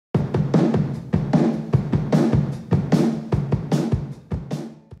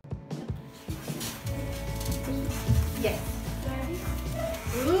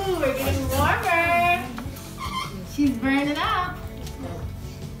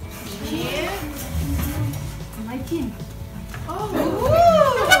KRISTIN.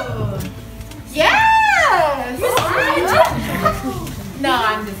 Oh. Yes! No,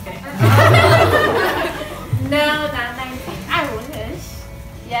 I'm just kidding. No, not 19. I wish.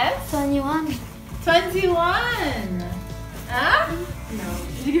 Yes? 21. 21. Huh? No.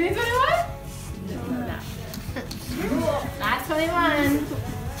 Did you give me 21? No. Not 21.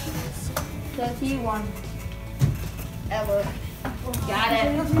 31. Ever. Got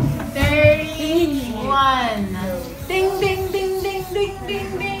it. 31. Ding, ding, ding, ding, ding,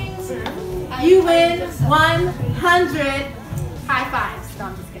 ding, ding. You win 100 high fives. No,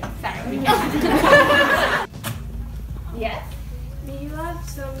 I'm just kidding. Sorry. We can't. Yes? Do you have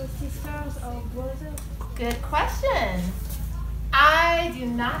some sisters or brothers? Good question. I do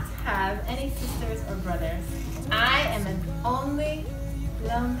not have any sisters or brothers. I am an only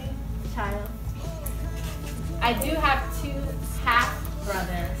lonely child. I do have 2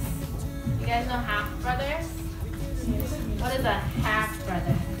 half-brothers. You guys know half-brothers? What is a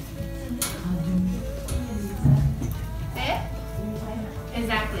half-brother? Eh?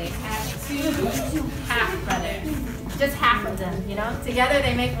 Exactly. I have 2 half-brothers. Just half of them, you know? Together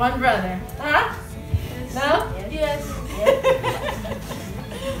they make 1 brother. Huh? No? Yes.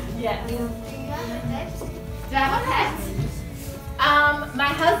 Yes. Do I have a pet? My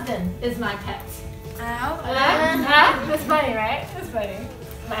husband is my pet. That's funny, right? That's funny.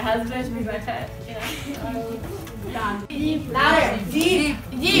 My husband is my pet. You know? Louder. Deep.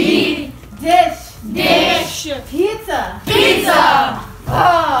 Deep. Dish. Dish. Pizza. Pizza.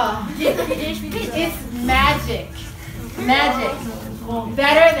 Oh. It's magic. Magic.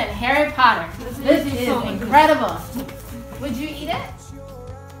 Better than Harry Potter. This is incredible. Would you eat it?